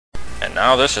And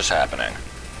now this is happening.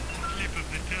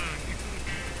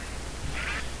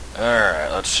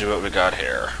 Alright, let's see what we got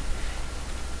here.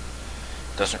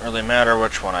 Doesn't really matter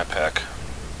which one I pick.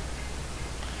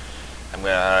 I'm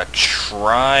gonna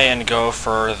try and go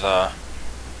for the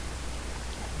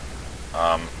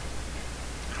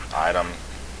item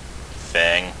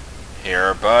thing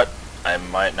here, but I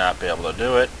might not be able to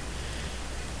do it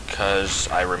because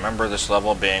I remember this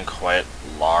level being quite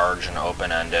large and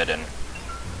open-ended, and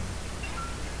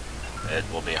it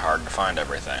will be hard to find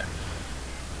everything.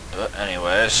 But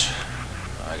anyways,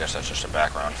 I guess that's just a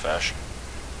background fish.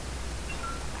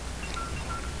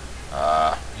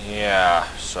 Yeah,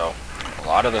 so a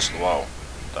lot of this... Whoa,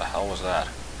 what the hell was that?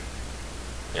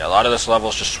 Yeah, a lot of this level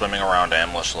is just swimming around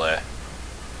aimlessly.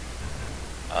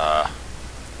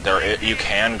 You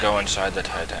can go inside the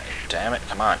Titanic. Damn it,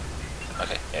 come on.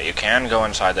 Okay, yeah, you can go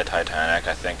inside the Titanic.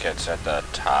 I think it's at the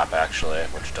top, actually,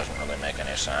 which doesn't really make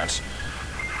any sense.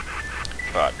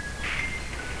 But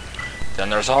then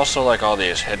there's also, like, all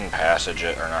these hidden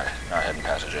passages, or not hidden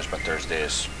passages, but there's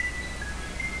these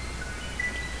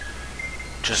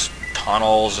just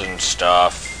tunnels and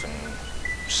stuff,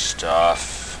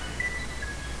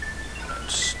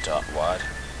 what?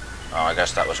 Oh, I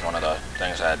guess that was one of the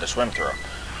things I had to swim through.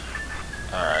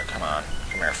 Alright, come on.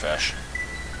 Come here, fish.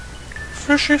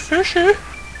 Fishy, fishy!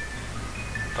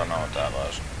 Don't know what that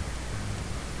was.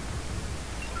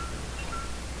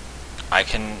 I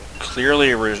can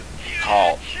clearly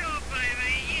recall...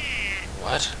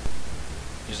 What?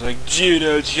 He's like,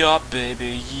 judo chop,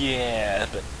 baby, yeah,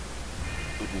 but...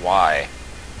 Why?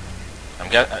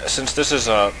 Since this is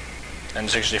a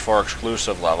N64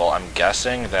 exclusive level, I'm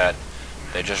guessing that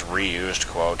they just reused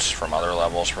quotes from other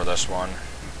levels for this one.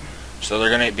 So they're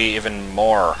going to be even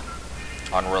more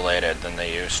unrelated than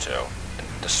they used to. And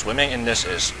the swimming in this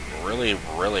is really,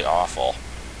 really awful.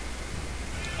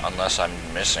 Unless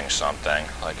I'm missing something.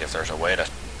 Like if there's a way to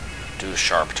do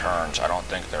sharp turns. I don't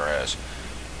think there is.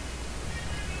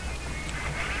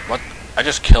 What? I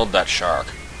just killed that shark.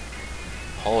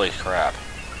 Holy crap.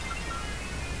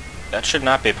 That should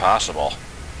not be possible.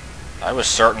 I was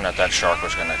certain that that shark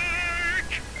was gonna...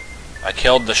 I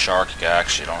killed the shark,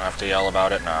 Gax. You don't have to yell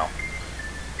about it now.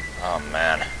 Oh,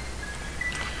 man.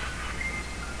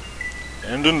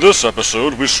 And in this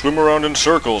episode, we swim around in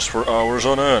circles for hours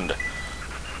on end.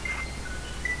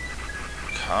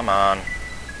 Come on.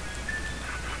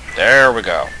 There we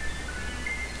go.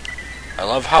 I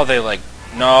love how they, like...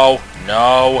 No.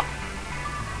 No.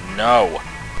 No.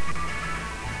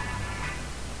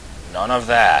 None of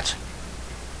that.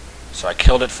 So I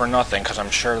killed it for nothing, because I'm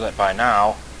sure that by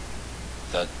now,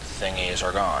 the thingies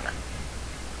are gone.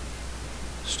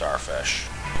 Starfish.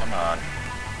 Come on.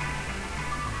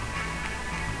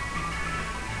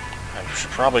 I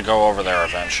should probably go over there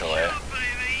eventually.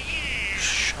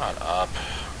 Shut up.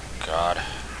 God.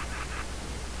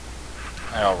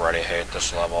 I already hate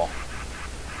this level.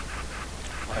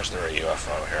 Why is there a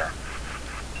UFO here?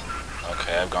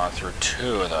 Okay, I've gone through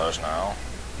 2 of those now.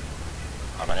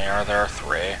 How many are there?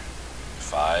 3,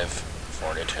 5,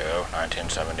 42,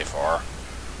 1974.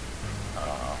 I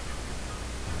don't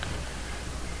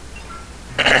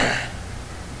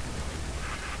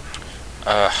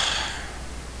know.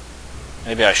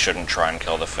 Maybe I shouldn't try and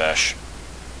kill the fish.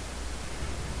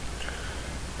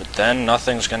 But then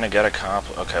nothing's gonna get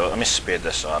accomplished. Okay, well, let me speed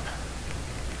this up.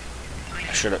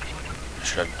 I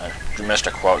missed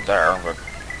a quote there, but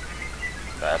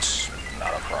that's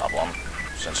not a problem.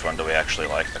 Since when do we actually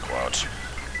like the quotes?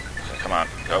 Okay, come on.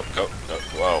 Go, go, go.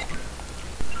 Whoa.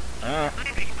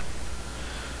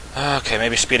 Okay,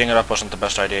 maybe speeding it up wasn't the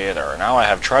best idea either. Now I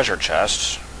have treasure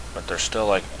chests, but there's still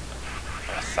like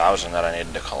 1,000 that I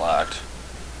needed to collect.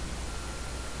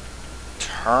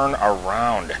 Turn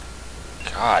around.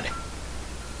 God.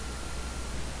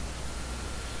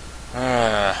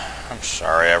 I'm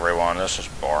sorry, everyone. This is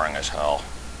boring as hell.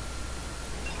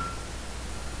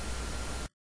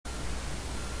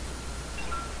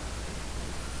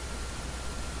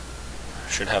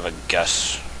 Should have a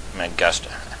guest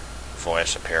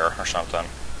voice appear or something.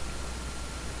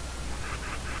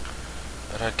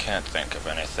 But I can't think of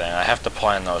anything. I have to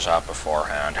plan those out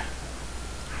beforehand.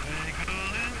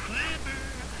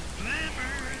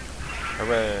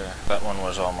 Hooray! That one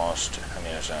was almost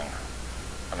amusing.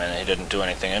 I mean, he didn't do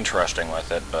anything interesting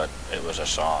with it, but it was a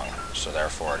song, so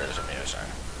therefore it is amusing.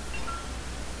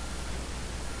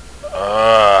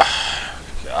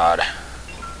 God.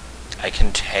 I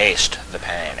can taste the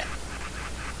pain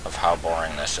of how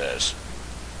boring this is.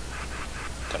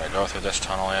 Did I go through this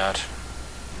tunnel yet?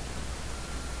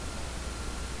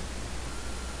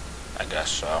 I guess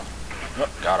so. Oh,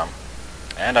 got him.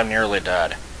 And I'm nearly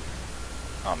dead.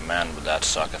 Oh man, would that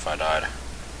suck if I died.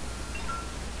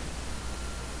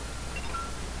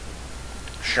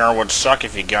 Sure would suck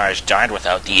if you guys died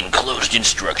without the enclosed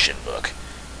instruction book.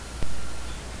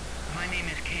 My name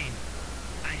is Kang.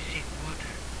 I seek water.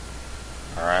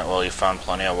 Alright, well you found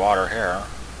plenty of water here.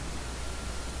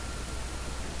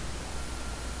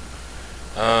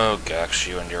 Oh, Gex,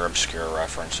 you and your obscure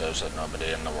references that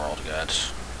nobody in the world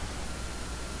gets.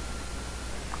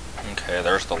 Okay,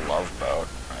 there's the love boat,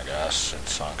 I guess. It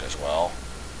sunk as well.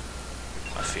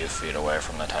 A few feet away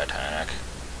from the Titanic.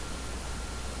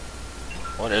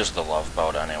 What is the love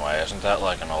boat anyway? Isn't that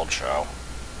like an old show?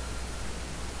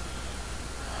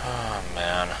 Oh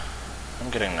man. I'm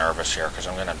getting nervous here because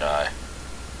I'm gonna die.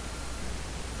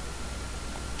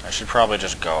 I should probably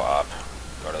just go up.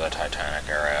 Go to the Titanic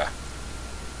area.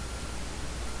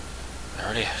 I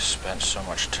already spent so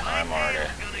much time already.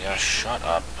 Yeah, shut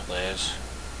up, please.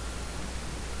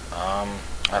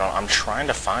 I'm trying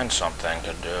to find something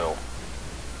to do.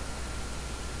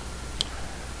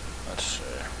 Let's see.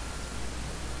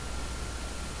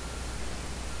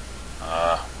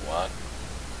 What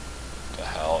the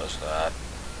hell is that?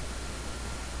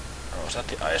 Or was that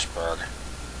the iceberg?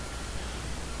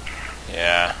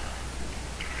 Yeah.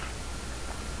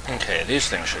 Okay, these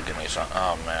things should give me some...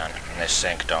 Oh, man. And they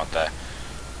sink, don't they?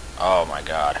 Oh, my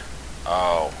God.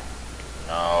 Oh.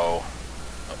 No.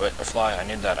 Oh, wait, a fly. I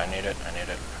need that. I need it. I need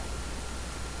it.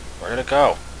 Where did it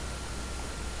go?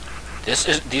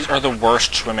 These are the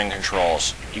worst swimming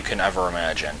controls you can ever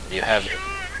imagine. You have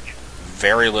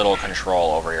very little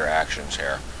control over your actions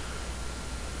here.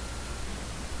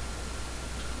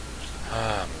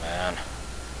 Oh, man.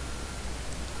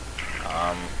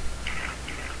 I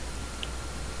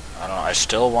don't know. I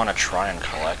still want to try and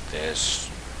collect these.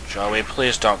 Joey,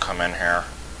 please don't come in here.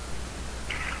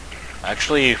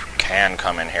 Actually, you can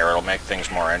come in here. It'll make things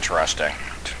more interesting.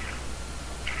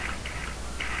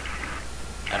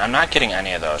 And I'm not getting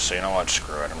any of those, so you know what?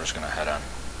 Screw it. I'm just going to head in.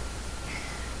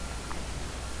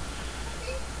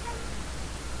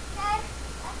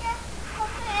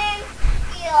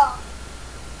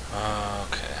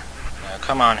 Okay. Now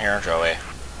come on here, Joey.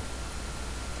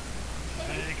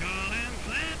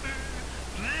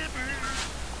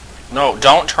 No,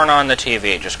 don't turn on the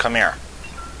TV. Just come here.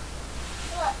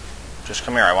 What? Just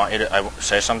come here. I want you to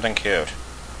say something cute.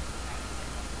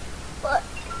 What?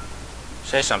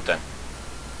 Say something.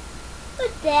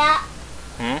 What's that?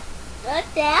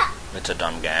 What's that? It's a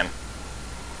dumb game.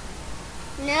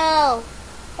 No.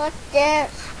 What's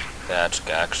this? That's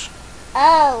Gex.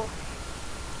 Oh.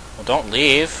 Well, don't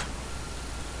leave.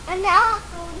 I'm not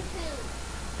going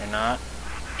to. You're not?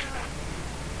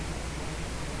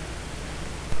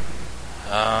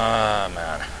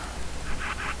 Man.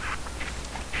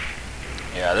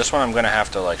 Yeah, this one I'm going to have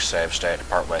to, like, save state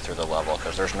partway through the level,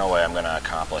 because there's no way I'm going to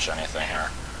accomplish anything here.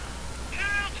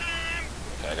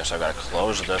 Okay, I guess I've got to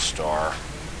close this door.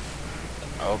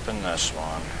 Open this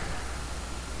one.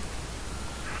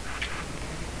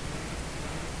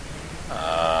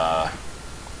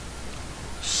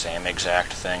 Same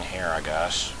exact thing here, I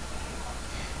guess.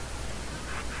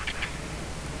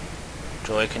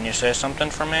 Joey, can you say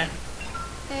something for me?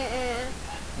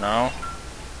 No?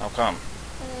 How come?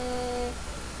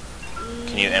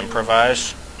 Can you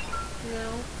improvise?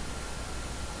 No.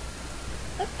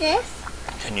 What's this?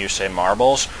 Can you say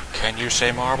marbles? Can you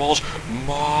say marbles?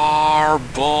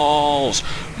 Marbles!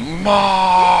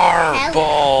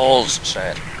 Marbles!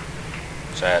 Say it.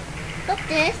 Say it. What's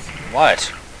this?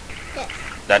 What? This.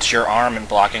 That's your arm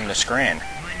blocking the screen.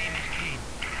 My name is Kang.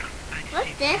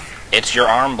 What's this? It's your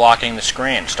arm blocking the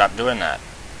screen. Stop doing that.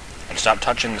 And stop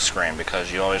touching the screen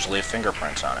because you always leave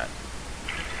fingerprints on it.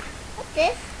 What's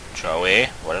this? Joey,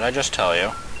 what did I just tell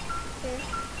you? This.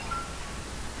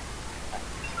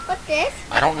 What's this?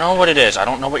 I don't know what it is. I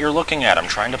don't know what you're looking at. I'm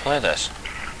trying to play this.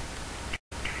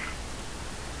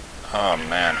 Oh,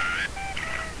 man.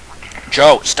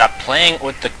 Joe, stop playing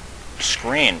with the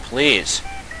screen, please.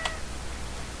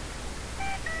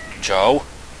 Joe?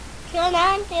 Turn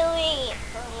on TV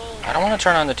for me. I don't want to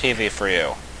turn on the TV for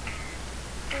you.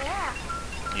 Yeah.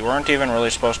 You weren't even really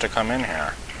supposed to come in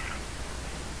here.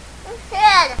 You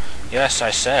said. Yes,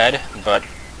 I said, but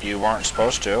you weren't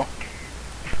supposed to.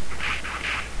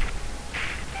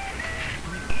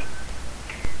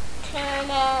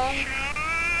 Turn on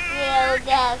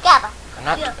Yoga Gabba.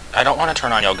 I don't want to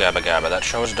turn on Yo Gabba Gabba. That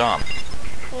show is dumb.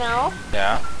 No.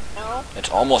 Yeah? No. It's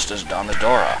almost as dumb as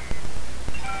Dora.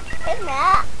 It's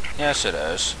not. Yes, it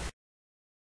is.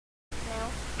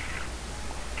 No.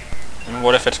 And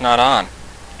what if it's not on?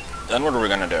 Then what are we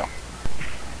gonna do?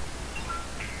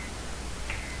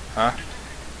 Huh?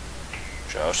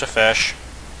 Joseph Fish.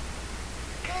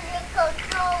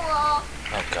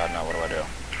 God, now what do I do?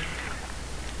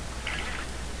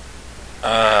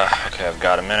 Okay, I've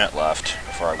got a minute left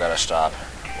before I've got to stop.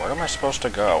 Where am I supposed to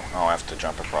go? Oh, I have to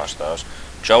jump across those.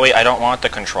 Joey, I don't want the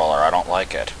controller. I don't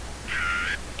like it.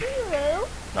 Do you?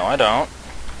 No, I don't.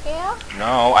 Yeah?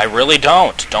 No, I really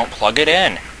don't. Don't plug it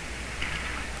in.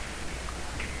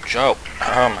 Joe.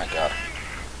 Oh, my God.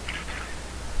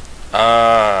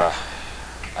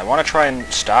 I want to try and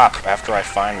stop after I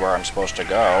find where I'm supposed to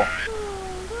go.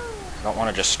 I don't want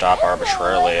to just stop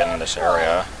arbitrarily in this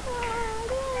area.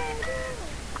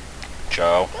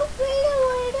 Joe.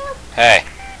 Hey,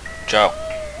 Joe.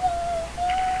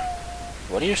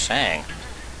 What are you saying?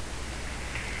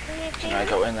 Can I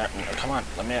go in there? Come on,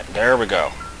 let me... There we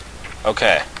go.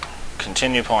 Okay.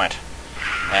 Continue point.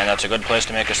 And that's a good place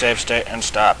to make a save state and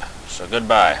stop. So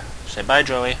goodbye. Say bye,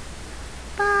 Joey.